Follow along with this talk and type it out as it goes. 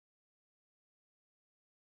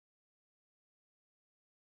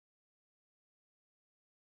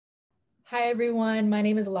Hi, everyone. My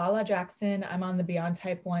name is Lala Jackson. I'm on the Beyond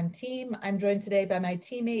Type 1 team. I'm joined today by my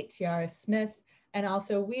teammate, Tiara Smith, and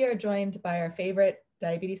also we are joined by our favorite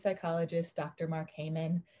diabetes psychologist, Dr. Mark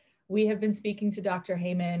Heyman. We have been speaking to Dr.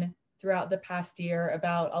 Heyman throughout the past year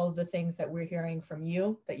about all of the things that we're hearing from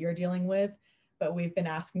you that you're dealing with, but we've been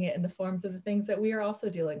asking it in the forms of the things that we are also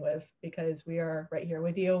dealing with because we are right here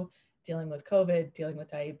with you, dealing with COVID, dealing with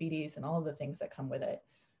diabetes, and all of the things that come with it.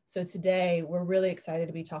 So today we're really excited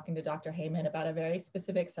to be talking to Dr. Heyman about a very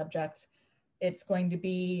specific subject. It's going to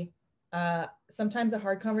be sometimes a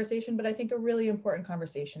hard conversation, but I think a really important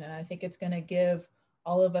conversation. And I think it's going to give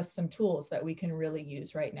all of us some tools that we can really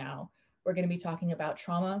use right now. We're going to be talking about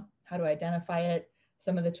trauma, how to identify it,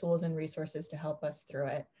 some of the tools and resources to help us through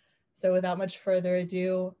it. So without much further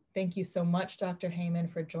ado, thank you so much, Dr. Heyman,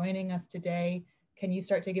 for joining us today. Can you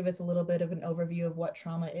start to give us a little bit of an overview of what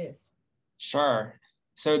trauma is? Sure.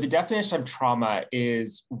 So the definition of trauma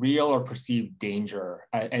is real or perceived danger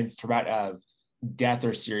and threat of death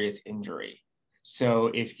or serious injury. So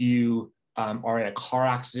if you are in a car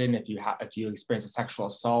accident, if you experience a sexual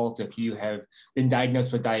assault, if you have been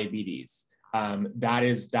diagnosed with diabetes, that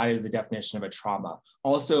is the definition of a trauma.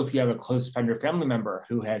 Also, if you have a close friend or family member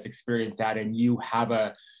who has experienced that, and you have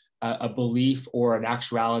a belief or an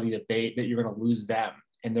actuality that you're going to lose them,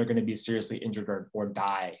 and they're going to be seriously injured or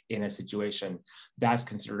die in a situation, that's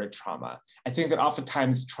considered a trauma. I think that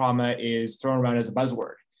oftentimes trauma is thrown around as a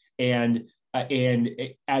buzzword and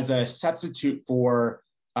as a substitute for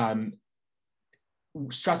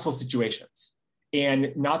stressful situations.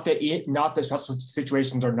 And not that stressful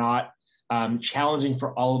situations are not challenging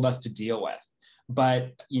for all of us to deal with,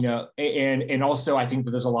 but and also I think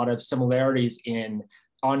that there's a lot of similarities in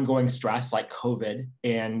ongoing stress like COVID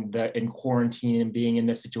and in quarantine and being in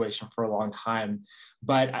this situation for a long time.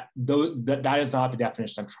 But that is not the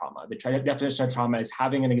definition of trauma. The definition of trauma is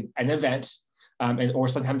having an event or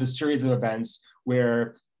sometimes a series of events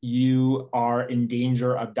where you are in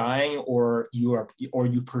danger of dying or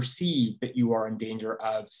you perceive that you are in danger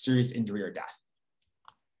of serious injury or death.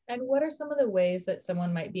 And what are some of the ways that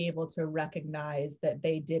someone might be able to recognize that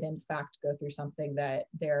they did in fact go through something that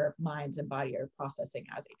their minds and body are processing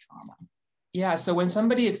as a trauma? Yeah, so when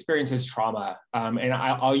somebody experiences trauma, and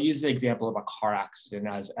I'll use the example of a car accident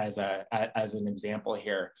as an example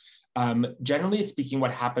here. Generally speaking,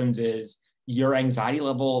 what happens is your anxiety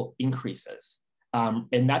level increases,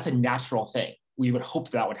 and that's a natural thing. We would hope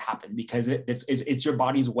that would happen because it's your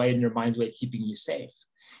body's way and your mind's way of keeping you safe.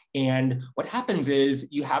 And what happens is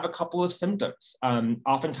you have a couple of symptoms.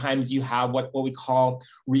 Oftentimes you have what we call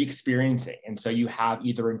re-experiencing. And so you have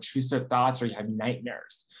either intrusive thoughts or you have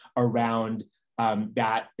nightmares around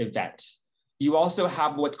that event. You also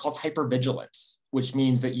have what's called hypervigilance, which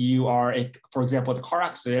means that you are, for example, with a car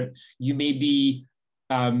accident, you may be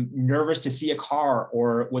nervous to see a car,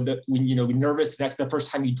 or nervous the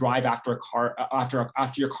first time you drive after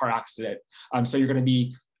your car accident. So you're going to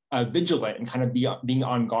be vigilant and kind of being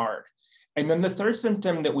on guard. And then the third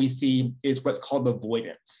symptom that we see is what's called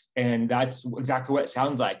avoidance. And that's exactly what it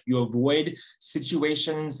sounds like. You avoid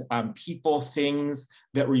situations, people, things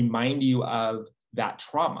that remind you of that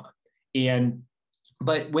trauma.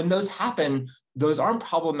 But when those happen, those aren't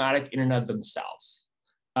problematic in and of themselves.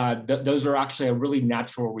 Those are actually a really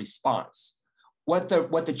natural response. What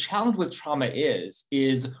the challenge with trauma is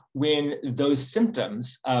when those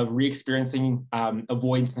symptoms of re-experiencing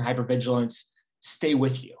avoidance and hypervigilance stay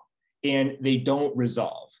with you and they don't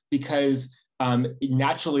resolve, because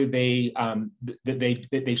naturally they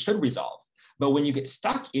should resolve. But when you get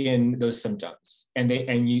stuck in those symptoms and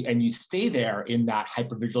you stay there in that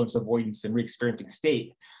hypervigilance, avoidance, and re-experiencing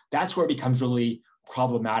state, that's where it becomes really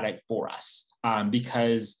problematic for us,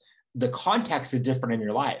 because the context is different in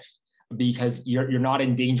your life, because you're not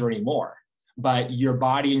in danger anymore, but your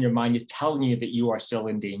body and your mind is telling you that you are still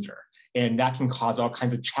in danger. And that can cause all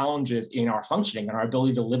kinds of challenges in our functioning and our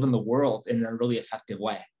ability to live in the world in a really effective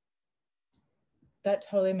way. That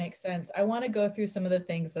totally makes sense. I want to go through some of the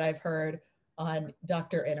things that I've heard on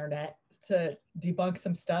Dr. Internet to debunk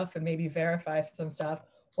some stuff and maybe verify some stuff.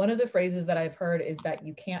 One of the phrases that I've heard is that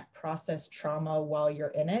you can't process trauma while you're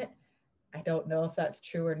in it. I don't know if that's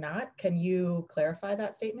true or not. Can you clarify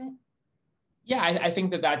that statement? Yeah, I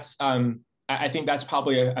think that's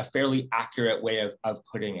probably a fairly accurate way of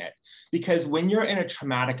putting it, because when you're in a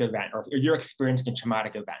traumatic event, or you're experiencing a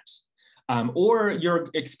traumatic event, or you're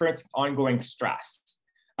experiencing ongoing stress,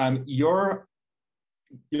 your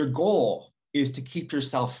goal is to keep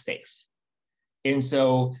yourself safe. And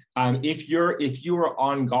so if you are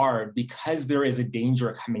on guard because there is a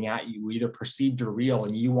danger coming at you, either perceived or real,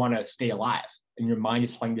 and you want to stay alive, and your mind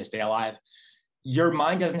is telling you to stay alive, your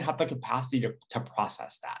mind doesn't have the capacity to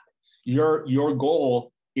process that. Your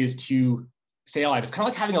goal is to stay alive. It's kind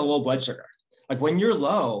of like having a low blood sugar. Like when you're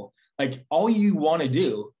low, like all you want to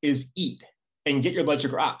do is eat and get your blood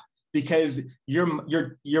sugar up, because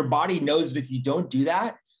your body knows that if you don't do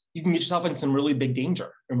that, you can get yourself in some really big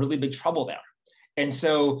danger and really big trouble there. And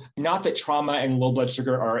so, not that trauma and low blood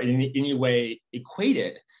sugar are in any way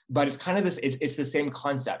equated, but it's kind of this, it's the same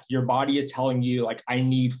concept. Your body is telling you, like, I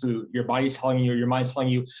need food. Your body's telling you, your mind's telling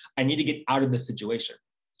you, I need to get out of this situation.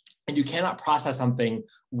 And you cannot process something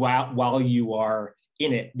while you are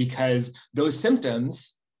in it, because those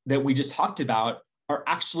symptoms that we just talked about are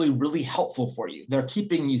actually really helpful for you. They're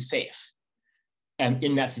keeping you safe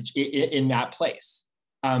in that place.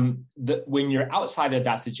 When you're outside of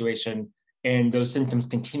that situation and those symptoms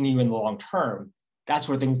continue in the long term, that's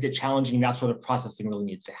where things get challenging. That's where the processing really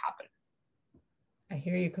needs to happen. I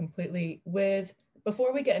hear you completely.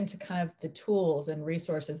 Before we get into kind of the tools and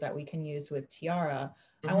resources that we can use with Tiara,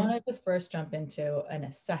 I wanted to first jump into an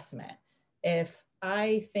assessment. If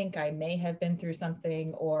I think I may have been through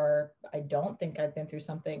something, or I don't think I've been through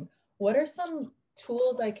something, what are some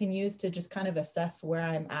tools I can use to just kind of assess where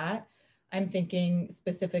I'm at? I'm thinking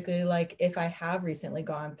specifically, like, if I have recently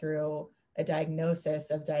gone through a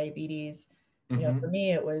diagnosis of diabetes, you know, for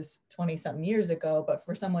me, it was 20 something years ago, but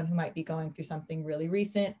for someone who might be going through something really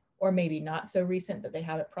recent, or maybe not so recent that they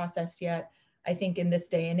haven't processed yet, I think in this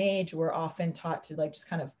day and age, we're often taught to, like, just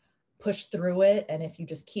kind of push through it. And if you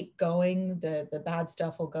just keep going, the bad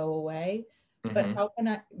stuff will go away. But how can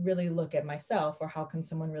I really look at myself, or how can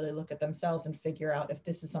someone really look at themselves and figure out if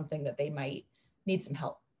this is something that they might need some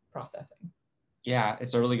help processing? Yeah,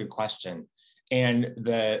 it's a really good question. And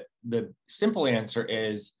the simple answer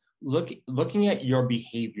is looking at your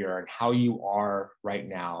behavior and how you are right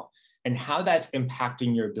now, and how that's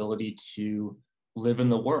impacting your ability to live in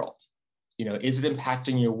the world. You know, is it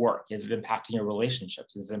impacting your work? Is it impacting your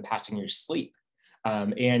relationships? Is it impacting your sleep?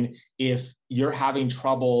 And if you're having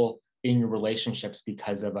trouble in your relationships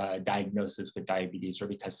because of a diagnosis with diabetes, or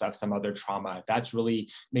because of some other trauma, that's really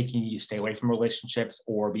making you stay away from relationships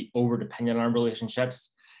or be over dependent on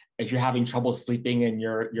relationships. If you're having trouble sleeping and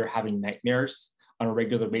you're having nightmares on a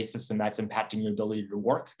regular basis, and that's impacting your ability to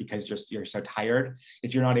work because you're so tired,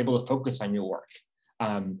 if you're not able to focus on your work,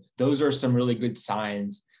 those are some really good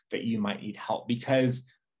signs that you might need help, because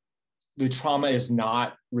the trauma is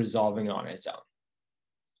not resolving on its own.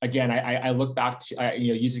 Again, I look back to,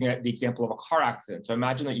 using the example of a car accident. So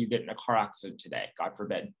imagine that you get in a car accident today, God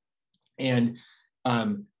forbid. And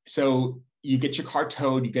so you get your car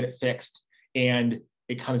towed, you get it fixed, and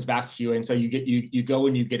it comes back to you. And so you go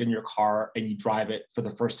and you get in your car and you drive it for the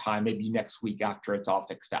first time, maybe next week after it's all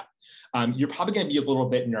fixed up. You're probably going to be a little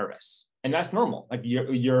bit nervous. And that's normal. Like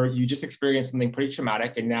you just experienced something pretty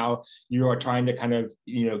traumatic, and now you are trying to kind of,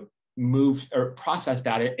 move or process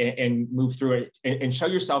that and move through it, and show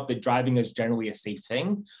yourself that driving is generally a safe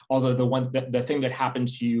thing. Although the thing that happened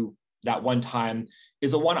to you that one time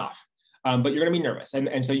is a one-off, but you're going to be nervous,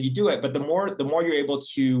 and so you do it. But the more you're able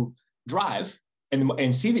to drive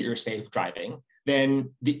and see that you're safe driving, then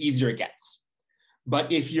the easier it gets. But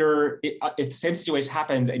if the same situation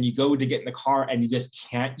happens and you go to get in the car and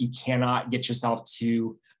you cannot get yourself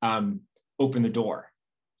to open the door,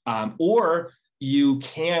 or you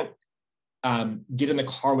can't get in the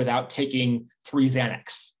car without taking 3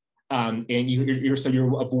 Xanax, and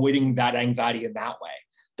you're avoiding that anxiety in that way,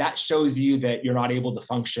 that shows you that you're not able to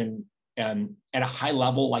function at a high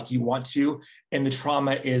level like you want to, and the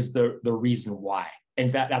trauma is the reason why.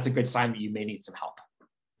 And that's a good sign that you may need some help.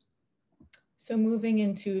 So moving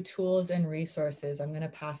into tools and resources, I'm going to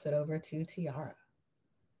pass it over to Tiara.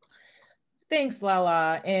 Thanks,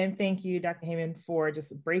 Lala. And thank you, Dr. Heyman, for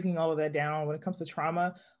just breaking all of that down when it comes to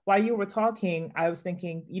trauma. While you were talking, I was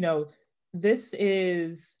thinking, this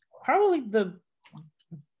is probably the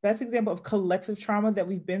best example of collective trauma that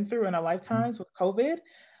we've been through in our lifetimes with COVID.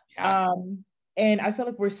 Yeah. And I feel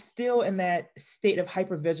like we're still in that state of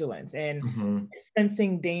hypervigilance and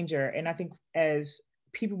sensing danger. And I think as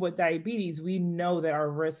people with diabetes, we know that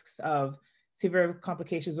our risks of severe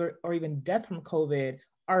complications or even death from COVID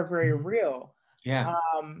are very real. Yeah.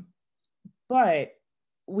 But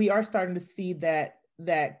we are starting to see that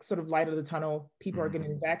sort of light of the tunnel. People are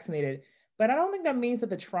getting vaccinated, but I don't think that means that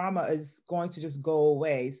the trauma is going to just go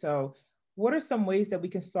away. So what are some ways that we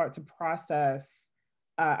can start to process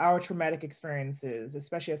our traumatic experiences,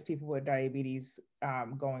 especially as people with diabetes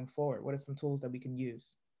going forward? What are some tools that we can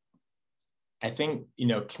use? I think,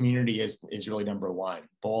 community is really number one,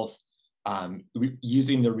 both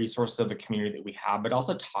using the resources of the community that we have, but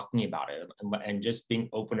also talking about it and just being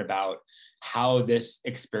open about how this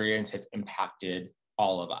experience has impacted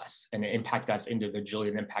all of us, and it impacted us individually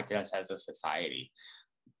and impacted us as a society.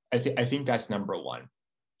 I think that's number one.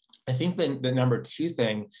 I think the number two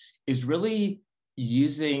thing is really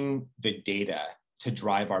using the data to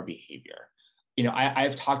drive our behavior. You know,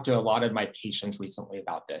 I've talked to a lot of my patients recently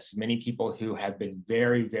about this. Many people who have been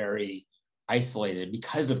very, very isolated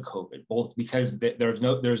because of COVID, both because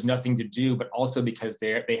there's nothing to do, but also because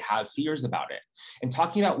they have fears about it. And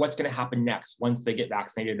talking about what's going to happen next once they get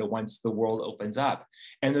vaccinated or once the world opens up.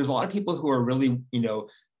 And there's a lot of people who are really,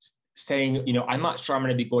 saying, I'm not sure I'm going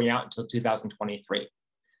to be going out until 2023.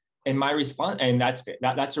 And my response, and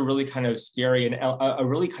that's a really kind of scary and a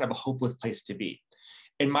really kind of a hopeless place to be.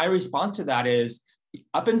 And my response to that is,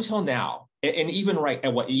 up until now, and even right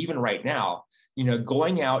now,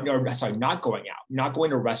 going out, not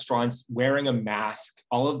going to restaurants, wearing a mask,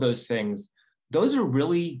 all of those things, those are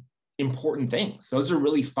really important things. Those are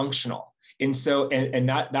really functional. And so,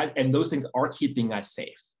 and those things are keeping us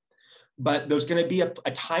safe. But there's going to be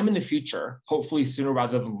a time in the future, hopefully sooner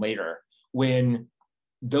rather than later, when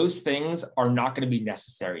those things are not going to be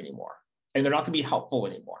necessary anymore, and they're not going to be helpful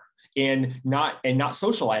anymore, and not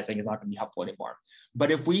socializing is not going to be helpful anymore.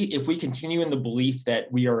 But if we continue in the belief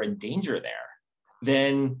that we are in danger there,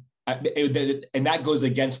 then and that goes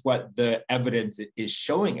against what the evidence is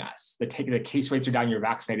showing us. The case rates are down, you're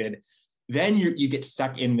vaccinated, then you get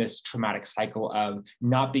stuck in this traumatic cycle of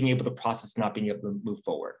not being able to process, not being able to move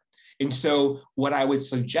forward. And so what I would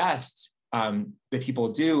suggest that people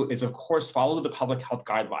do is, of course, follow the public health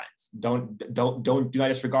guidelines. Do not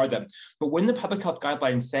disregard them. But when the public health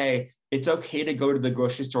guidelines say it's okay to go to the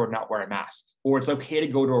grocery store and not wear a mask, or it's okay to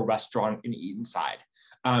go to a restaurant and eat inside,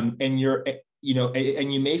 and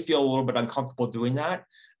you may feel a little bit uncomfortable doing that,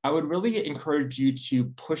 I would really encourage you to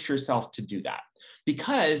push yourself to do that,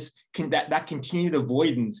 because that continued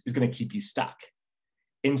avoidance is going to keep you stuck.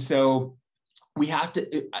 And so we have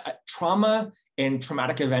to, trauma and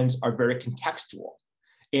traumatic events are very contextual.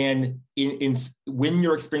 And when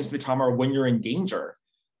you're experiencing the trauma or when you're in danger,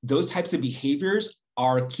 those types of behaviors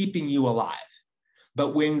are keeping you alive.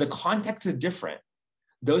 But when the context is different,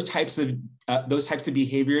 those types of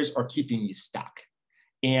behaviors are keeping you stuck.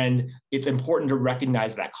 And it's important to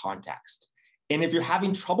recognize that context. And if you're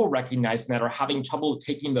having trouble recognizing that, or having trouble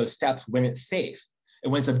taking those steps when it's safe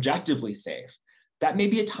and when it's objectively safe, that may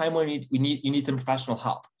be a time when you need some professional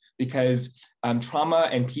help, because trauma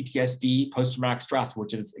and PTSD, post-traumatic stress,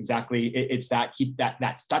 which is exactly, it's that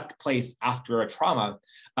stuck place after a trauma,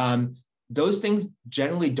 those things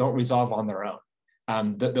generally don't resolve on their own.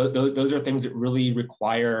 Those are things that really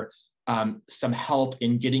require some help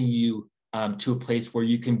in getting you to a place where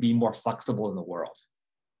you can be more flexible in the world.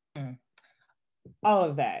 All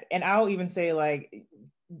of that. And I'll even say, like,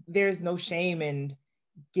 there's no shame in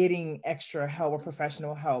getting extra help or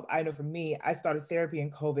professional help. I know for me, I started therapy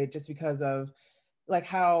in COVID just because of like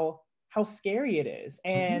how scary it is.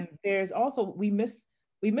 And there's also, we miss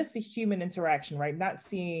the human interaction, right? Not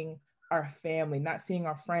seeing our family, not seeing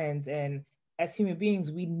our friends. And as human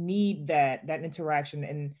beings, we need that interaction.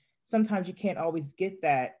 And sometimes you can't always get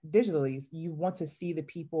that digitally. You want to see the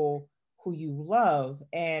people who you love.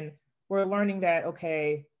 And we're learning that,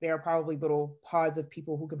 okay, there are probably little pods of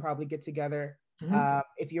people who can probably get together.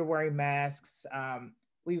 If you're wearing masks,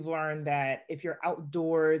 we've learned that if you're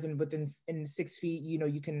outdoors and in 6 feet,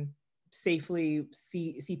 you can safely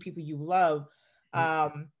see people you love.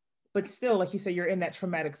 But still, like you say, you're in that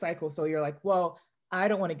traumatic cycle. So you're like, well, I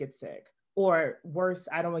don't want to get sick, or worse,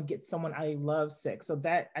 I don't want to get someone I love sick. So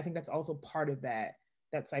I think that's also part of that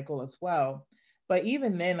cycle as well. But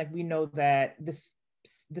even then, like, we know that this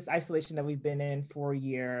isolation that we've been in for a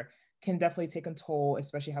year can definitely take a toll,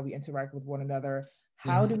 especially how we interact with one another.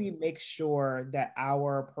 How do we make sure that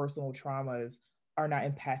our personal traumas are not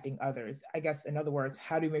impacting others? I guess, in other words,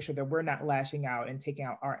 how do we make sure that we're not lashing out and taking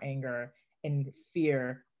out our anger and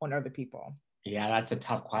fear on other people? Yeah, that's a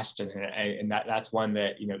tough question. And that's one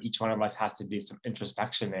that, each one of us has to do some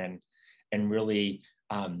introspection in, and really,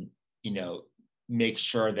 make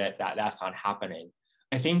sure that that's not happening.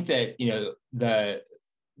 I think that,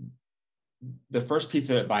 the first piece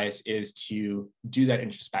of advice is to do that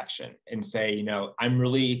introspection and say,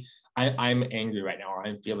 I'm angry right now, or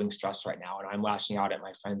I'm feeling stressed right now, and I'm lashing out at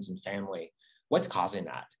my friends and family. What's causing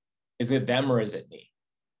that? Is it them or is it me?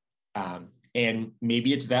 And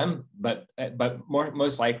maybe it's them, but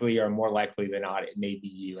most likely or more likely than not, it may be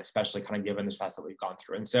you, especially kind of given the stress that we've gone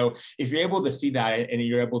through. And so if you're able to see that and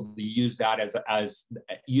you're able to use that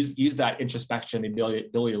use that introspection, the ability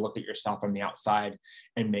to look at yourself from the outside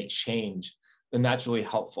and make change, then that's really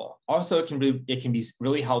helpful. Also, it can be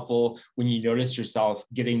really helpful when you notice yourself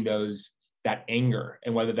getting that anger,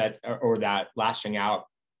 and whether that's or that lashing out,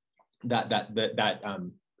 that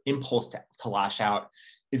impulse to lash out,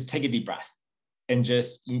 is take a deep breath and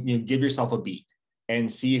just give yourself a beat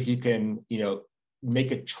and see if you can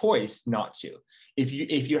make a choice not to. If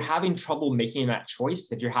you're having trouble making that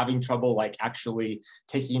choice, if you're having trouble like actually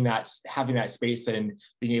having that space and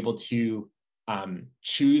being able to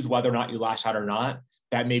choose whether or not you lash out or not,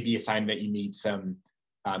 that may be a sign that you need some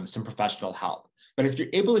professional help. But if you're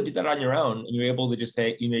able to do that on your own, and you're able to just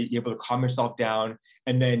say, you're able to calm yourself down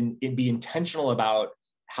and then be intentional about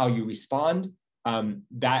how you respond,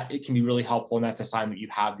 that it can be really helpful. And that's a sign that you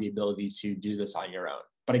have the ability to do this on your own.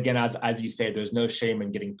 But again, as you say, there's no shame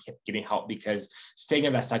in getting help, because staying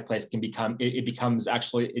in that stuck place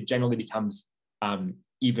it generally becomes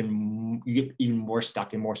even more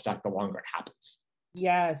stuck the longer it happens.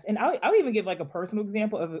 Yes. And I'll even give like a personal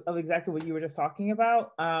example of exactly what you were just talking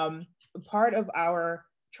about. Part of our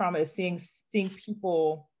trauma is seeing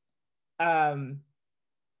people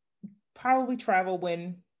probably travel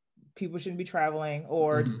when people shouldn't be traveling,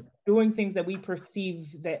 or doing things that we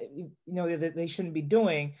perceive that that they shouldn't be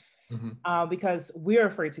doing, because we're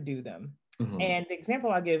afraid to do them. And the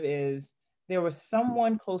example I give is, there was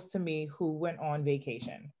someone close to me who went on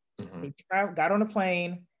vacation. They got on a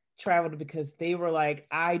plane, traveled, because they were like,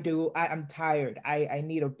 I'm tired, I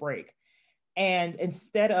need a break. And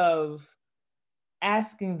instead of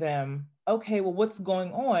asking them, okay, well, what's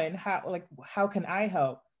going on, how can I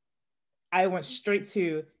help, I went straight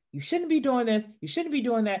to, you shouldn't be doing this, you shouldn't be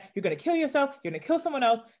doing that, you're going to kill yourself, you're going to kill someone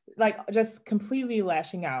else, like just completely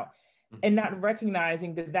lashing out, and not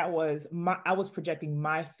recognizing that I was projecting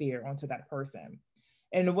my fear onto that person.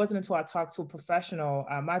 And it wasn't until I talked to a professional,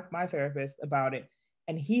 my therapist, about it,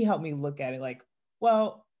 and he helped me look at it like,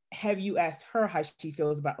 well, have you asked her how she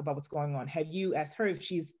feels about what's going on? Have you asked her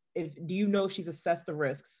do you know if she's assessed the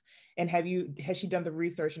risks? And has she done the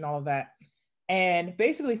research and all of that? And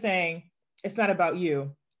basically saying, it's not about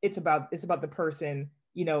you, it's about the person,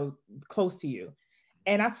 close to you.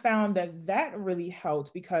 And I found that really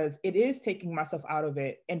helped, because it is taking myself out of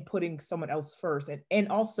it and putting someone else first, and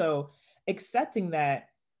also accepting that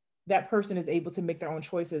person is able to make their own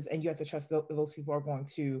choices, and you have to trust those people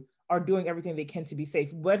are doing everything they can to be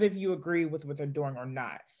safe, whether you agree with what they're doing or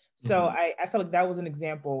not. So I feel like that was an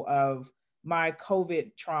example of my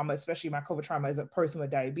COVID trauma, especially my COVID trauma as a person with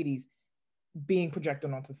diabetes, being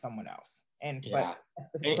projected onto someone else. And I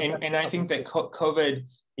think that COVID,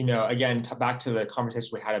 again, back to the conversation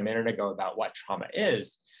we had a minute ago about what trauma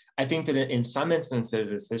is, I think that in some instances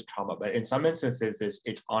this is trauma, but in some instances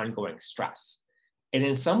it's ongoing stress. And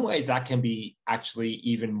in some ways that can be actually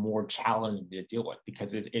even more challenging to deal with,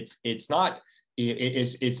 because it's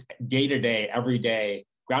day to day, every day,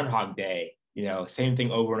 Groundhog Day, same thing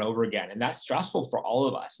over and over again. And that's stressful for all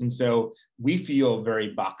of us. And so we feel very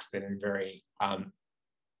boxed in and very,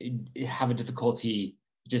 have a difficulty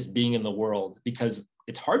just being in the world, because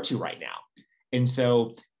it's hard to right now. And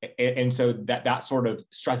so that sort of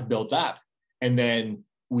stress builds up, and then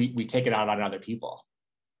we take it out on other people.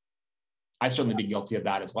 I've certainly been guilty of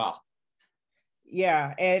that as well.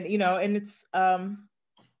 Yeah. And, and it's,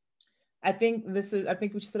 I think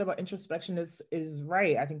what you said about introspection is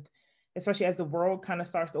right. I think, especially as the world kind of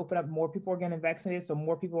starts to open up, more people are getting vaccinated. So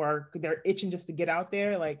more people they're itching just to get out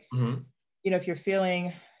there. Like, if you're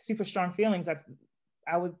feeling super strong feelings,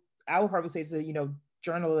 I would probably say to,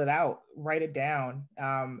 journal it out, write it down,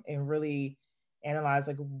 and really analyze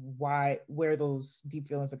like where those deep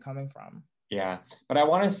feelings are coming from. Yeah, but I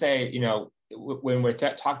want to say, when we're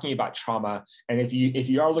talking about trauma, and if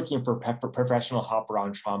you are looking for professional help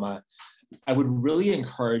around trauma, I would really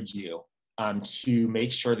encourage you to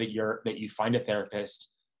make sure that you find a therapist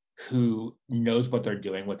who knows what they're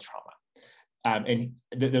doing with trauma. And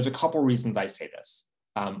there's a couple reasons I say this.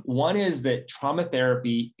 One is that trauma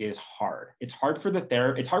therapy is hard. It's hard for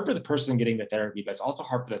the person getting the therapy, but it's also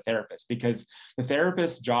hard for the therapist, because the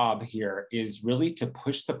therapist's job here is really to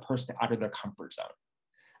push the person out of their comfort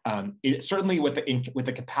zone. Certainly with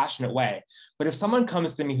a compassionate way. But if someone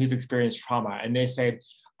comes to me who's experienced trauma and they say,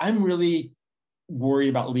 I'm really worried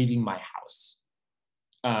about leaving my house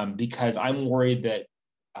because I'm worried that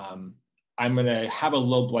I'm going to have a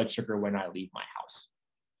low blood sugar when I leave my house.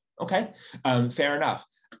 Okay, fair enough.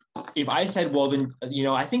 if I said, well, then,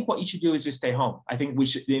 I think what you should do is just stay home. I think we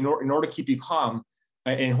should, in order to keep you calm,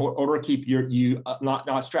 in order to keep you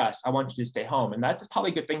not stressed, I want you to stay home. And that's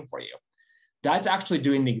probably a good thing for you. That's actually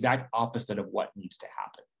doing the exact opposite of what needs to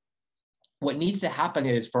happen. What needs to happen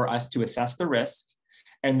is for us to assess the risk.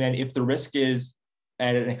 And then if the risk is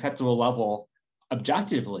at an acceptable level,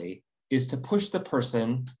 objectively, is to push the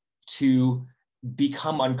person to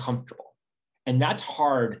become uncomfortable. And that's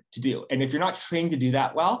hard to do. And if you're not trained to do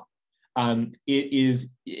that well, it's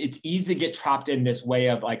easy to get trapped in this way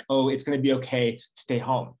of like, oh, it's going to be okay, stay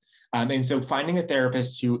home. And so finding a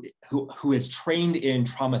therapist who is trained in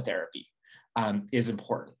trauma therapy is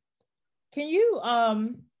important. Can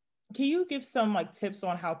you give some like tips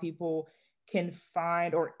on how people can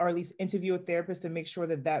find or at least interview a therapist to make sure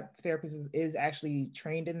that therapist is actually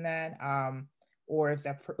trained in that, or if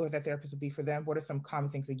that therapist would be for them? What are some common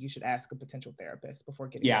things that you should ask a potential therapist before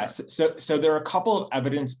getting started? So there are a couple of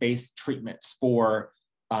evidence-based treatments for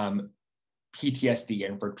PTSD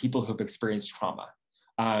and for people who've experienced trauma.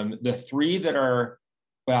 The three that are,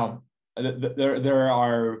 well, there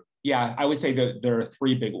are, I would say that there are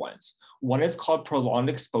three big ones. One is called prolonged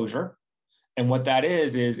exposure. And what that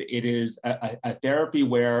is it is a therapy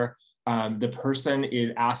where the person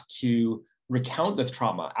is asked to recount the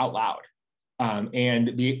trauma out loud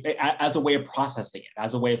and as a way of processing it,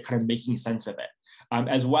 as a way of kind of making sense of it,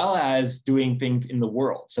 as well as doing things in the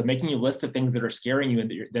world. So making a list of things that are scaring you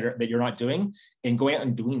and that you're not doing, and going out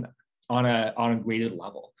and doing them on a graded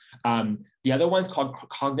level. The other one's called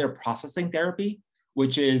cognitive processing therapy,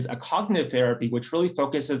 which is a cognitive therapy which really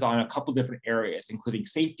focuses on a couple different areas, including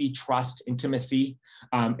safety, trust, intimacy,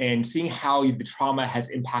 and seeing how the trauma has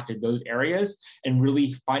impacted those areas, and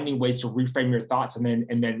really finding ways to reframe your thoughts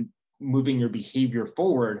and then moving your behavior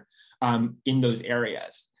forward in those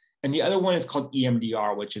areas. And the other one is called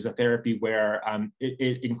EMDR, which is a therapy where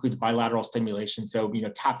it includes bilateral stimulation. So,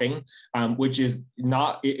 tapping, which is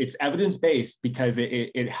it's evidence-based because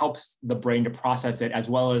it helps the brain to process it as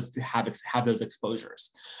well as to have those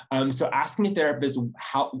exposures. So asking a therapist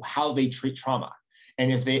how they treat trauma,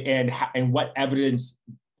 and if they, and what evidence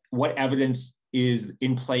is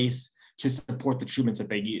in place to support the treatments that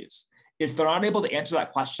they use. If they're not able to answer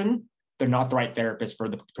that question, they're not the right therapist for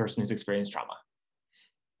the person who's experienced trauma.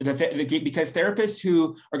 Because therapists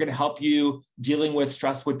who are going to help you dealing with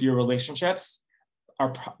stress with your relationships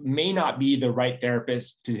may not be the right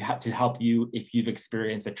therapist to help you if you've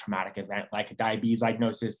experienced a traumatic event like a diabetes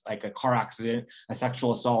diagnosis, like a car accident, a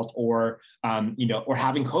sexual assault, or or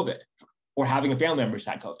having COVID, or having a family member who's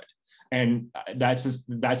had COVID. And that's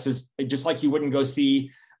just like you wouldn't go see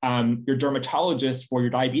your dermatologist for your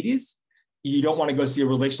diabetes. You don't want to go see a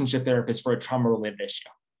relationship therapist for a trauma-related issue.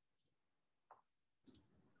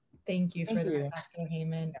 Thank you for that, Dr.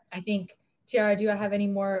 Heyman. I think, Tiara, do you have any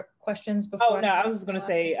more questions before? Oh, no, I was going to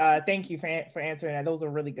say thank you for answering that. Those are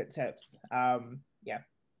really good tips. Yeah.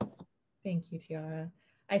 Thank you, Tiara.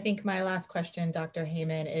 I think my last question, Dr.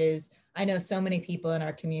 Heyman, is I know so many people in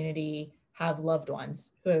our community have loved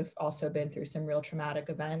ones who have also been through some real traumatic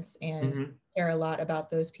events and care a lot about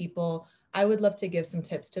those people. I would love to give some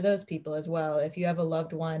tips to those people as well. If you have a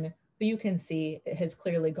loved one who you can see has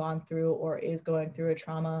clearly gone through or is going through a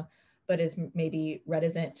trauma, but is maybe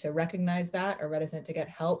reticent to recognize that or reticent to get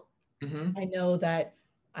help. I know that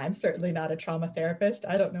I'm certainly not a trauma therapist.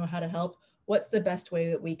 I don't know how to help. What's the best way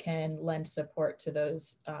that we can lend support to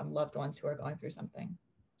those loved ones who are going through something?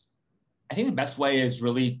 I think the best way is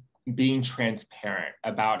really being transparent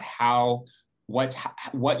about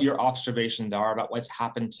what your observations are about what's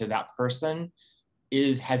happened to that person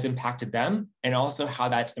has impacted them, and also how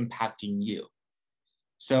that's impacting you.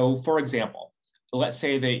 So, for example, let's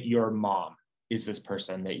say that your mom is this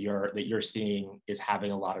person that you're seeing is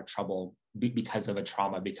having a lot of trouble because of a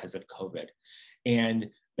trauma, because of COVID, and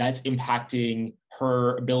that's impacting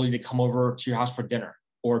her ability to come over to your house for dinner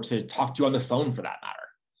or to talk to you on the phone, for that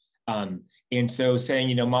matter. And so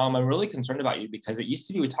saying, Mom, I'm really concerned about you because it used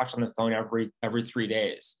to be we talked on the phone every 3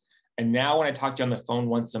 days. And now when I talk to you on the phone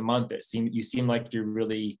once a month, you seem like you're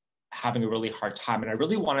really having a really hard time. And I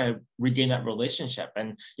really want to regain that relationship.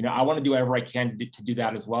 And, I want to do whatever I can to do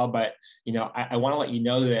that as well. But, I want to let you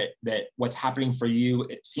know that what's happening for you,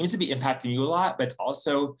 it seems to be impacting you a lot, but it's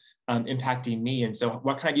also impacting me. And so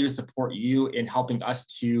what can I do to support you in helping us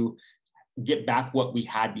to get back what we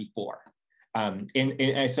had before? And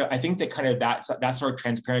so I think that kind of that sort of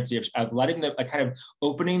transparency of letting kind of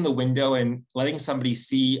opening the window and letting somebody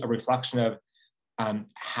see a reflection of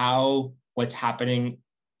how what's happening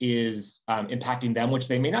is impacting them, which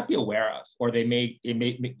they may not be aware of, or it may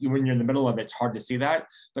when you're in the middle of it, it's hard to see that,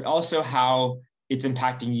 but also how it's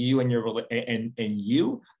impacting you and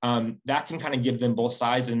you, that can kind of give them both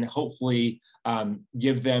sides and hopefully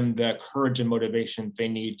give them the courage and motivation they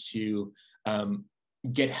need to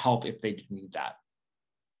get help if they do need that.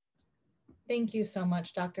 Thank you so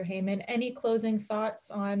much, Dr. Heyman. Any closing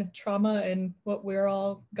thoughts on trauma and what we're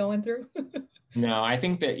all going through? No, I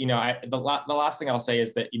think that, the last thing I'll say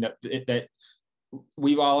is that, that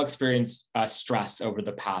we've all experienced stress over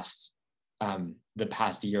the past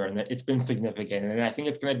year, and that it's been significant. And I think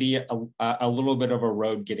it's going to be a little bit of a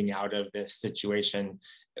road getting out of this situation.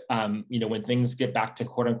 When things get back to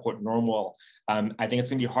quote unquote normal, I think it's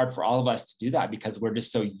going to be hard for all of us to do that because we're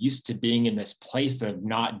just so used to being in this place of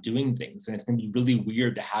not doing things. And it's going to be really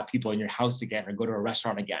weird to have people in your house again or go to a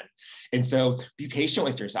restaurant again. And so be patient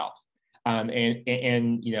with yourself,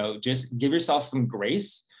 and just give yourself some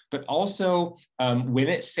grace. But also, when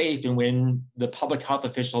it's safe and when the public health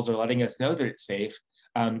officials are letting us know that it's safe,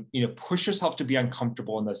 push yourself to be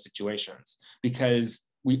uncomfortable in those situations, because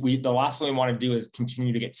the last thing we want to do is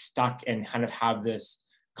continue to get stuck and kind of have this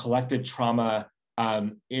collective trauma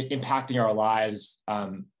impacting our lives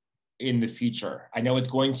in the future. I know it's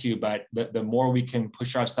going to, but the more we can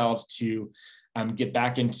push ourselves to get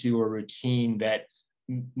back into a routine that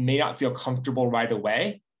may not feel comfortable right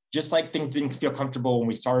away, just like things didn't feel comfortable when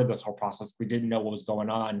we started this whole process, we didn't know what was going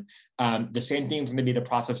on. The same thing is going to be the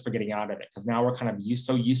process for getting out of it, because now we're kind of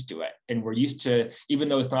so used to it, and we're used to, even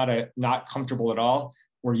though it's not comfortable at all,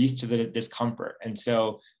 we're used to the discomfort, and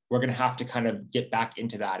so we're going to have to kind of get back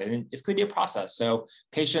into that, and it's going to be a process. So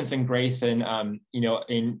patience and grace, and a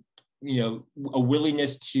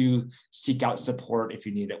willingness to seek out support if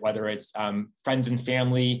you need it, whether it's friends and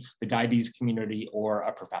family, the diabetes community, or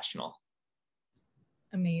a professional.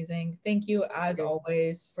 Amazing. Thank you, as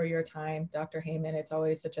always, for your time, Dr. Heyman. It's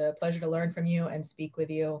always such a pleasure to learn from you and speak with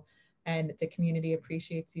you, and the community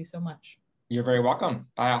appreciates you so much. You're very welcome.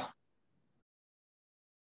 Bye.